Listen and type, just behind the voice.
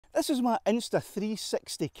This is my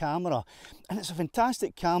Insta360 camera, and it's a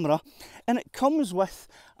fantastic camera, and it comes with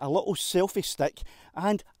a little selfie stick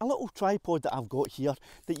and a little tripod that I've got here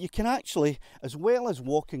that you can actually, as well as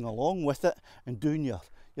walking along with it and doing your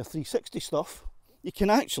 360 stuff, you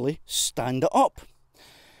can actually stand it up.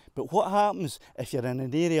 But what happens if you're in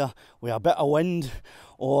an area with a bit of wind,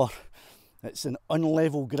 or it's an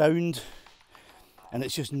unlevel ground and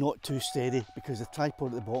it's just not too steady because the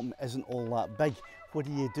tripod at the bottom isn't all that big? What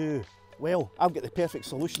do? Well, I've got the perfect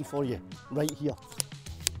solution for you right here.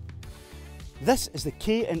 This is the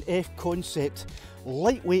K&F Concept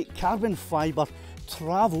lightweight carbon fibre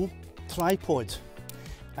travel tripod,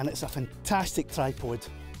 and it's a fantastic tripod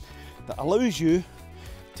that allows you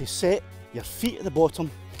to set your feet at the bottom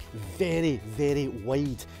very, very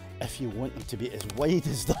wide. If you want them to be as wide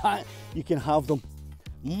as that, you can have them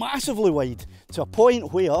massively wide, to a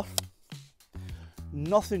point where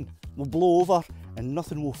nothing will blow over and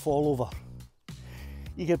nothing will fall over.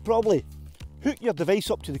 You could probably hook your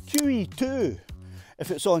device up to the QE2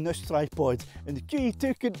 if it's on this tripod, and the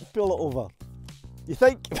QE2 couldn't pull it over. You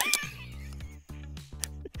think?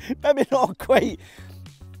 Maybe not quite.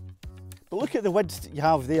 But look at the width that you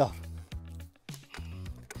have there.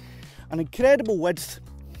 An incredible width.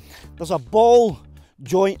 There's a ball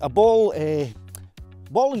joint, a ball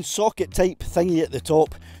and socket type thingy at the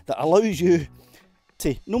top that allows you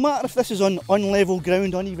to, no matter if this is on unlevel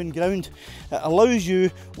ground, uneven ground, it allows you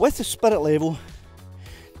with the spirit level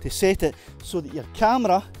to set it so that your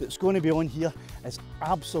camera that's going to be on here is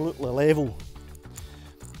absolutely level.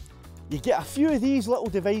 You get a few of these little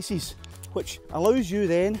devices which allows you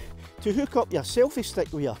then to hook up your selfie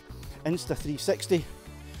stick with your Insta360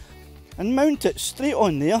 and mount it straight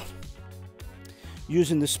on there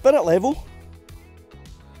using the spirit level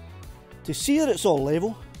to see that it's all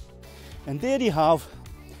level, and there you have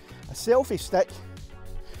a selfie stick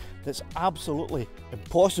that's absolutely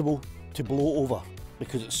impossible to blow over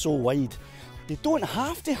because it's so wide. You don't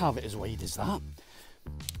have to have it as wide as that.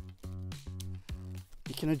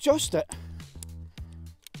 You can adjust it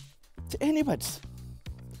to any width,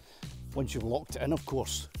 once you've locked it in, of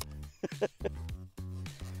course.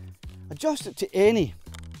 Adjust it to any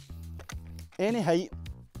height.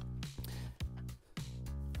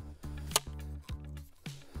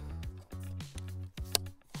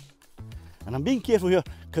 And I'm being careful here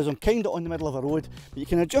because I'm kind of on the middle of a road, but you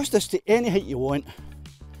can adjust this to any height you want,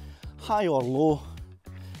 high or low.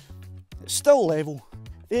 It's still level.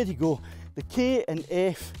 There you go. The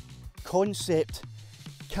K&F Concept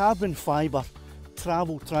carbon fibre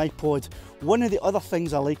travel tripod. One of the other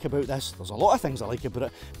things I like about this, there's a lot of things I like about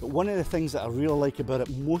it, but one of the things that I really like about it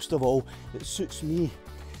most of all, that suits me,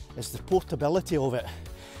 is the portability of it.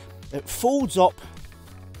 It folds up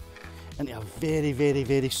into a very, very,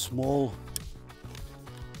 very small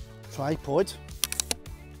tripod,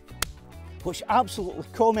 which absolutely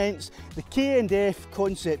comments the K&F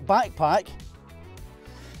Concept backpack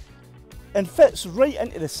and fits right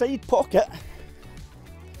into the side pocket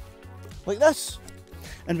like this.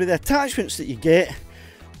 And with the attachments that you get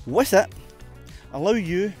with it, allow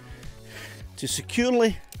you to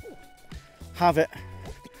securely have it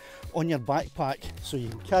on your backpack so you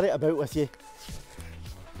can carry it about with you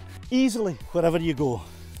easily wherever you go.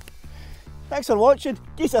 Thanks for watching.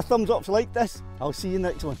 Give us a thumbs up if you like this. I'll see you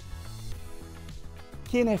next one.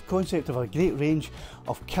 K&F Concept have a great range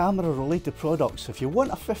of camera related products. If you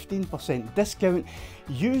want a 15% discount,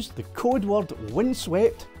 use the code word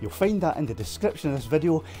Windswept. You'll find that in the description of this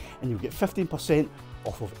video, and you'll get 15%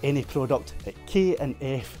 off of any product at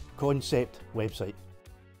K&F Concept website.